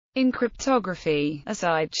In cryptography, a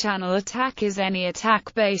side-channel attack is any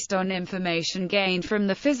attack based on information gained from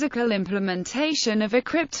the physical implementation of a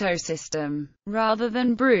cryptosystem, rather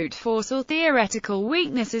than brute force or theoretical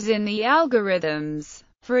weaknesses in the algorithms.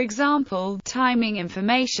 For example, timing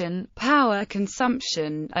information, power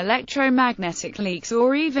consumption, electromagnetic leaks,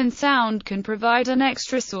 or even sound can provide an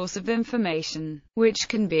extra source of information, which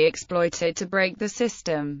can be exploited to break the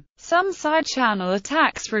system. Some side-channel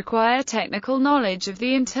attacks require technical knowledge of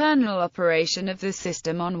the internal operation of the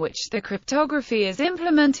system on which the cryptography is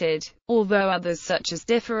implemented, although others such as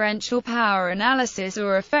differential power analysis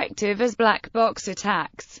are effective as black box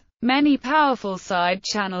attacks. Many powerful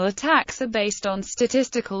side-channel attacks are based on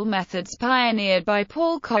statistical methods pioneered by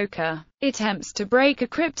Paul Coker. Attempts to break a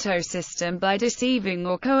cryptosystem by deceiving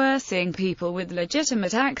or coercing people with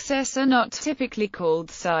legitimate access are not typically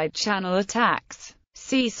called side-channel attacks.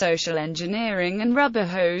 See social engineering and rubber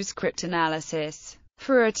hose cryptanalysis.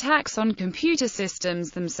 For attacks on computer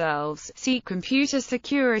systems themselves, see computer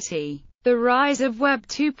security. The rise of Web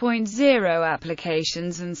 2.0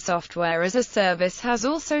 applications and software as a service has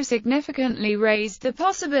also significantly raised the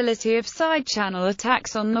possibility of side-channel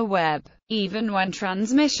attacks on the web. Even when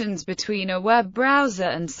transmissions between a web browser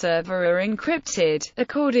and server are encrypted,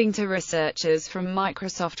 according to researchers from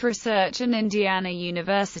Microsoft Research and Indiana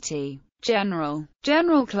University.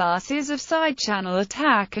 General classes of side-channel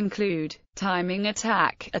attack include timing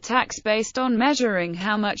attack, attacks based on measuring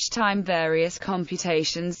how much time various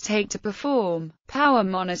computations take to perform; power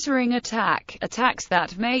monitoring attack, attacks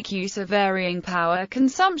that make use of varying power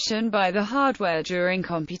consumption by the hardware during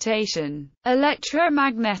computation;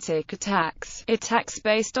 electromagnetic attacks, attacks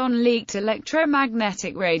based on leaked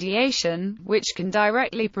electromagnetic radiation, which can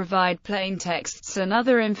directly provide plain texts and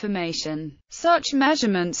other information. Such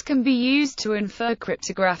measurements can be used to infer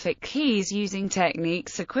cryptographic keys using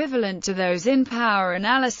techniques equivalent to those in power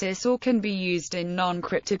analysis, or can be used in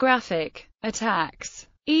non-cryptographic attacks,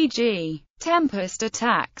 e.g., tempest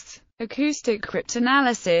attacks. Acoustic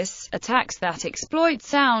cryptanalysis, attacks that exploit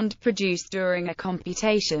sound produced during a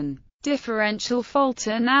computation. Differential fault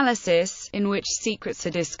analysis, in which secrets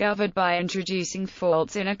are discovered by introducing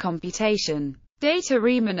faults in a computation. Data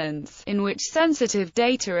remanence, in which sensitive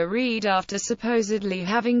data are read after supposedly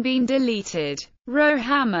having been deleted. Row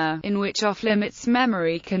hammer, in which off-limits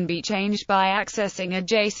memory can be changed by accessing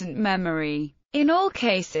adjacent memory. In all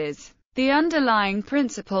cases, the underlying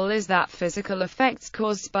principle is that physical effects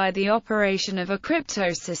caused by the operation of a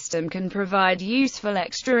cryptosystem can provide useful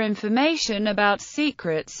extra information about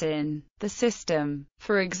secrets in the system.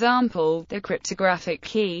 For example, the cryptographic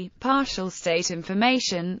key, partial state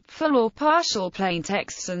information, full or partial plain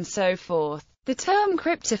texts, and so forth. The term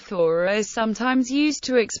cryptophora is sometimes used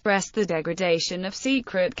to express the degradation of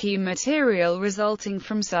secret key material resulting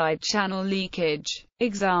from side-channel leakage.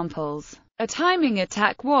 Examples: a timing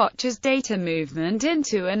attack watches data movement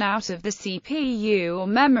into and out of the CPU or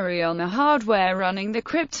memory on the hardware running the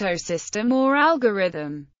cryptosystem or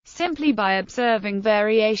algorithm. Simply by observing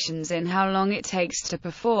variations in how long it takes to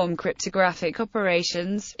perform cryptographic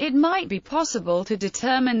operations, it might be possible to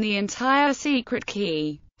determine the entire secret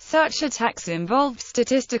key. Such attacks involve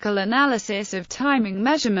statistical analysis of timing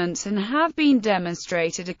measurements and have been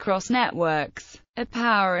demonstrated across networks. A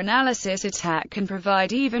power analysis attack can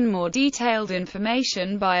provide even more detailed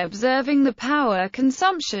information by observing the power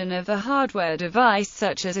consumption of a hardware device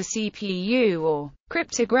such as a CPU or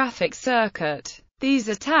cryptographic circuit. These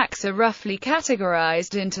attacks are roughly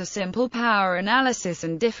categorized into simple power analysis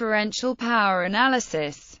and differential power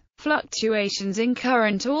analysis. Fluctuations in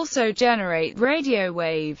current also generate radio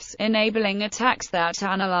waves, enabling attacks that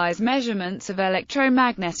analyze measurements of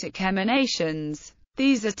electromagnetic emanations.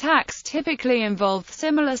 These attacks typically involve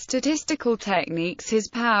similar statistical techniques as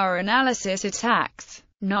power analysis attacks.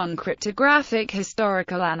 Non-cryptographic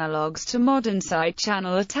historical analogues to modern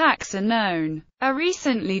side-channel attacks are known. A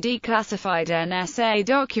recently declassified NSA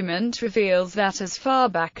document reveals that as far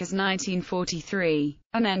back as 1943,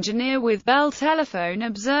 an engineer with Bell Telephone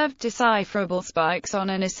observed decipherable spikes on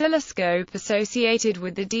an oscilloscope associated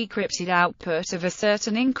with the decrypted output of a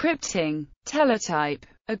certain encrypting teletype.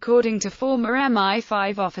 According to former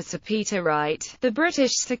MI5 officer Peter Wright, the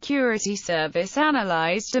British Security Service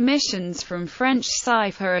analysed emissions from French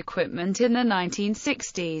cipher equipment in the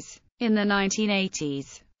 1960s. In the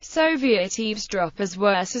 1980s, Soviet eavesdroppers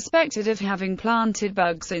were suspected of having planted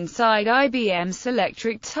bugs inside IBM's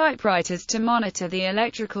electric typewriters to monitor the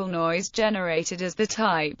electrical noise generated as the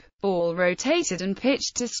type ball rotated and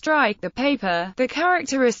pitched to strike the paper. The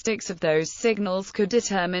characteristics of those signals could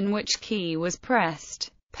determine which key was pressed.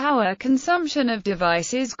 Power consumption of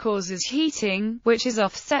devices causes heating, which is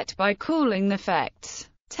offset by cooling effects.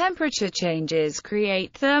 Temperature changes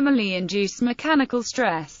create thermally induced mechanical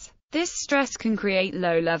stress. This stress can create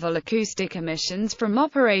low-level acoustic emissions from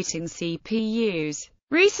operating CPUs.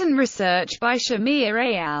 Recent research by Shamir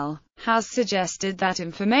et al. Has suggested that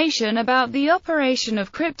information about the operation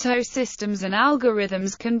of crypto systems and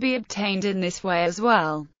algorithms can be obtained in this way as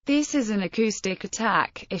well. This is an acoustic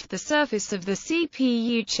attack if the surface of the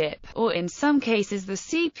CPU chip, or in some cases the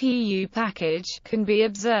CPU package, can be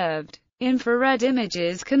observed. Infrared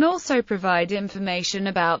images can also provide information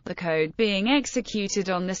about the code being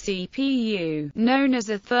executed on the CPU, known as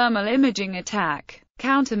a thermal imaging attack.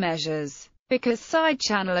 Countermeasures. Because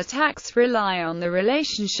side-channel attacks rely on the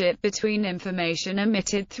relationship between information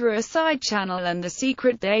emitted through a side channel and the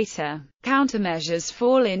secret data, countermeasures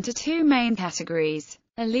fall into two main categories: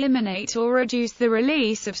 eliminate or reduce the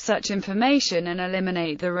release of such information, and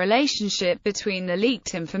eliminate the relationship between the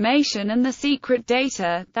leaked information and the secret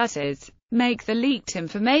data, that is, make the leaked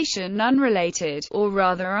information unrelated, or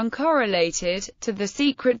rather uncorrelated, to the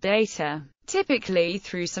secret data. Typically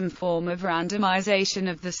through some form of randomization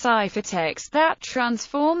of the ciphertext that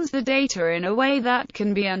transforms the data in a way that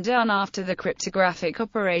can be undone after the cryptographic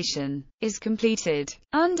operation is completed.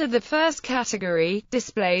 Under the first category,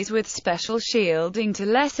 displays with special shielding to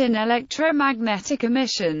lessen electromagnetic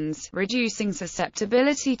emissions, reducing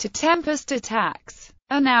susceptibility to tempest attacks,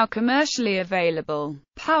 are now commercially available.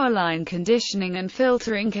 Power line conditioning and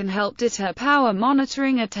filtering can help deter power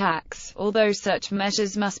monitoring attacks, although such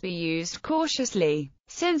measures must be used cautiously,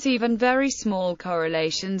 since even very small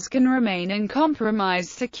correlations can remain in compromised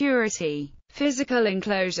security. Physical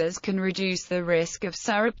enclosures can reduce the risk of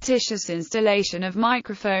surreptitious installation of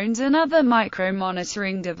microphones and other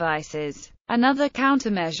micro-monitoring devices. Another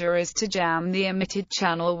countermeasure is to jam the emitted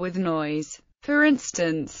channel with noise. For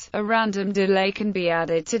instance, a random delay can be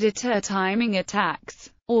added to deter timing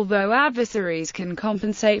attacks, although adversaries can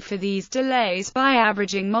compensate for these delays by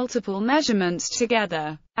averaging multiple measurements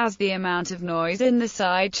together. As the amount of noise in the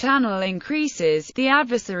side channel increases, the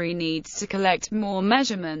adversary needs to collect more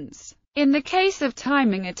measurements. In the case of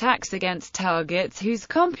timing attacks against targets whose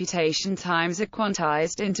computation times are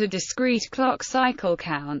quantized into discrete clock cycle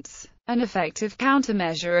counts, an effective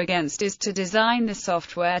countermeasure against is to design the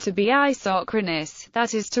software to be isochronous,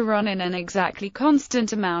 that is to run in an exactly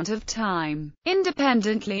constant amount of time,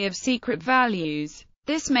 independently of secret values.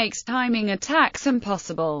 This makes timing attacks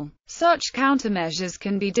impossible. Such countermeasures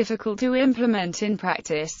can be difficult to implement in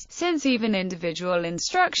practice, since even individual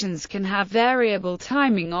instructions can have variable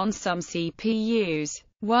timing on some CPUs.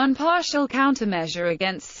 One partial countermeasure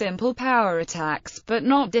against simple power attacks, but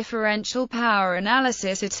not differential power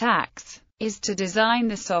analysis attacks, is to design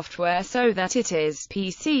the software so that it is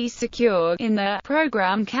PC secure in the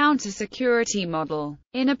program counter security model.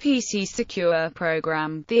 In a PC secure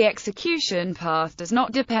program, the execution path does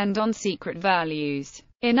not depend on secret values.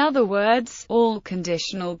 In other words, all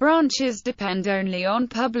conditional branches depend only on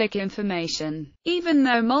public information. Even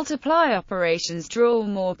though multiply operations draw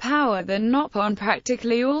more power than not on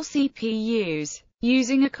practically all CPUs,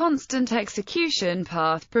 using a constant execution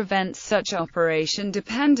path prevents such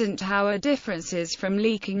operation-dependent power differences from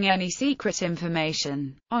leaking any secret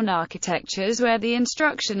information. On architectures where the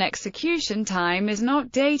instruction execution time is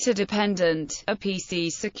not data-dependent, a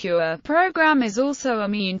PC secure program is also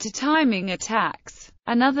immune to timing attacks.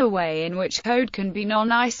 Another way in which code can be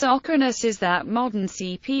non-isochronous is that modern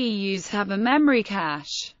CPUs have a memory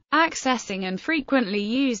cache. Accessing infrequently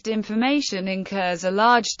used information incurs a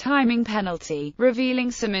large timing penalty, revealing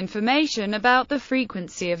some information about the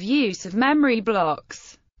frequency of use of memory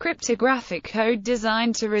blocks. Cryptographic code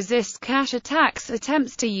designed to resist cache attacks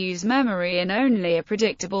attempts to use memory in only a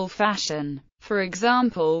predictable fashion. For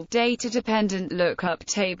example, data-dependent lookup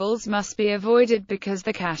tables must be avoided because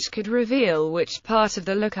the cache could reveal which part of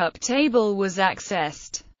the lookup table was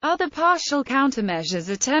accessed. Other partial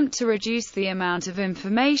countermeasures attempt to reduce the amount of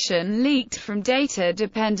information leaked from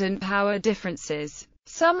data-dependent power differences.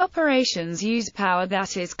 Some operations use power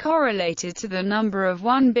that is correlated to the number of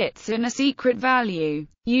 1 bits in a secret value.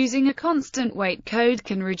 Using a constant weight code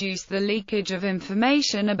can reduce the leakage of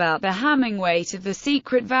information about the Hamming weight of the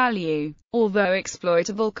secret value, although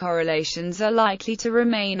exploitable correlations are likely to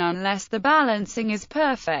remain unless the balancing is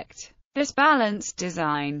perfect. This balanced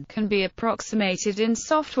design can be approximated in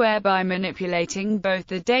software by manipulating both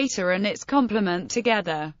the data and its complement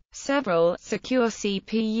together. Several secure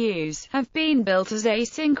CPUs have been built as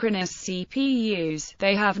asynchronous CPUs.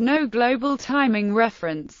 They have no global timing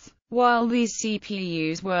reference. While these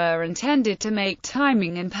CPUs were intended to make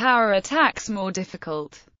timing and power attacks more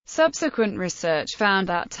difficult, Subsequent research found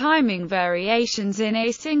that timing variations in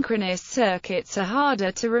asynchronous circuits are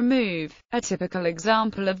harder to remove. A typical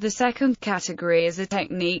example of the second category is a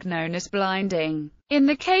technique known as blinding. In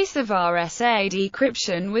the case of RSA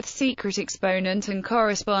decryption with secret exponent and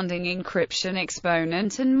corresponding encryption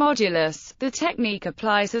exponent and modulus, the technique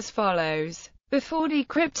applies as follows. Before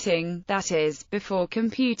decrypting, that is, before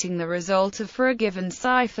computing the result for a given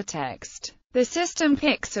ciphertext, the system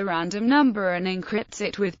picks a random number and encrypts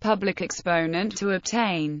it with public exponent to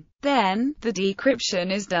obtain. Then, the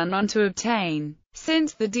decryption is done on to obtain.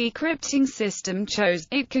 Since the decrypting system chose,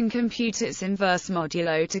 it can compute its inverse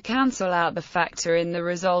modulo to cancel out the factor in the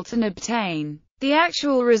result and obtain the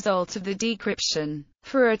actual result of the decryption.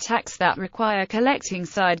 For attacks that require collecting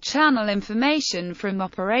side-channel information from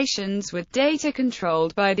operations with data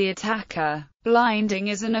controlled by the attacker, blinding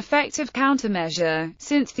is an effective countermeasure,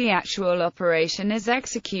 since the actual operation is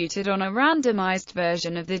executed on a randomized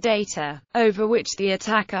version of the data, over which the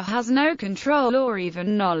attacker has no control or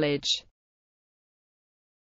even knowledge.